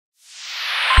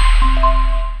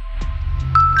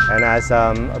And as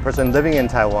a person living in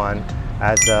Taiwan,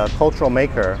 as a cultural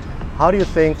maker, how do you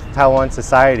think Taiwan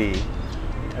society,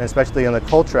 and especially in the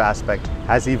culture aspect,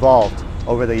 has evolved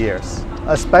over the years,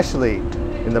 especially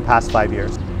in the past 5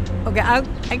 years? Okay,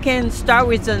 I can start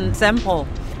with an example.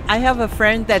 I have a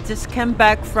friend that just came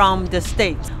back from the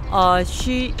States.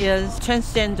 She is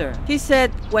transgender. He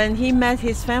said when he met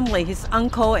his family, his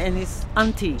uncle and his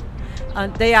auntie,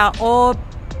 they are all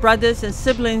brothers and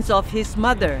siblings of his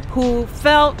mother, who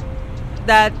felt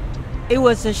that it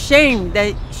was a shame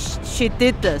that she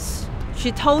did this.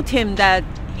 She told him that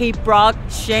he brought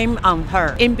shame on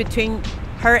her, in between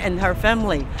her and her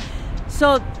family.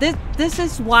 So this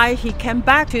is why he came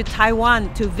back to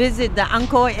Taiwan to visit the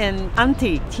uncle and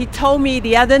auntie. He told me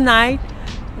the other night,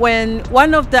 when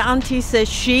one of the aunties said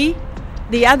she,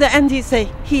 the other auntie said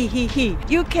he.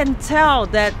 You can tell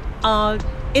that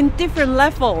in different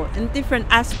level, in different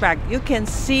aspect, you can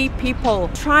see people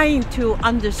trying to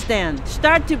understand,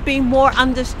 start to be more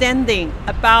understanding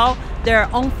about their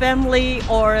own family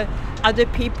or other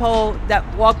people that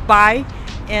walk by.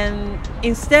 And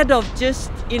instead of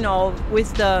just,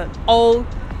 with the old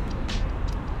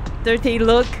dirty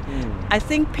look, I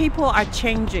think people are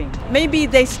changing. Maybe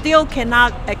they still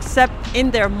cannot accept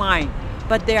in their mind,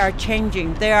 but they are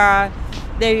changing.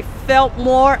 They felt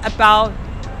more about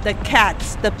the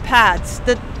cats, the pets,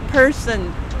 the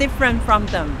person different from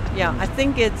them. Yeah, I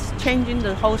think it's changing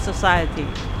the whole society.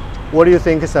 What do you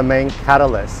think is the main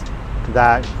catalyst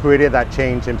that created that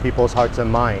change in people's hearts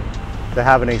and minds? To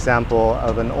have an example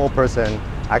of an old person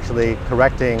actually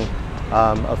correcting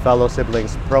a fellow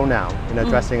sibling's pronoun in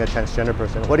addressing a transgender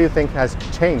person. What do you think has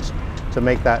changed to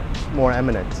make that more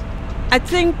eminent? I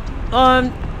think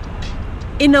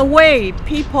in a way,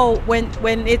 people,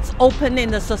 when it's open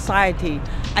in the society,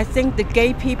 I think the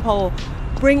gay people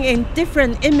bring in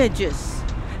different images.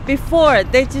 Before,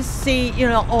 they just see,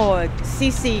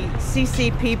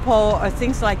 CC people or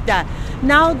things like that.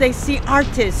 Now they see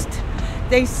artists,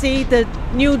 they see the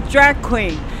new drag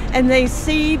queen, and they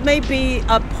see maybe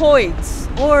poets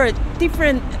or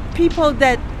different people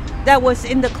that was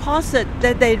in the closet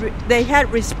that they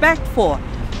had respect for.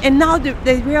 And now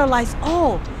they realize,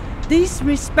 these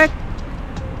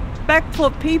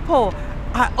respectful people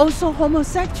are also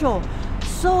homosexual.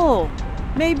 So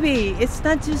maybe it's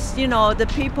not just, the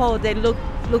people they look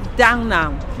down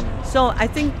on. So I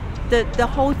think the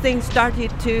whole thing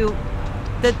started to,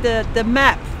 the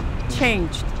map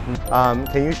changed.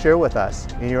 Can you share with us,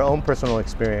 in your own personal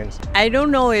experience? I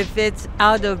don't know if it's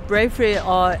out of bravery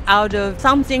or out of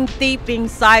something deep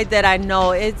inside that I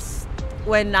know. It's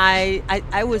when I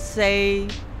would say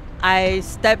I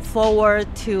stepped forward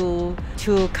to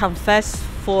confess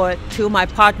to my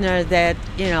partner that,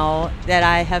 that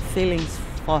I have feelings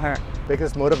for her.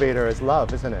 Biggest motivator is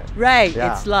love, isn't it? Right,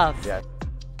 Yeah. it's love. Yeah.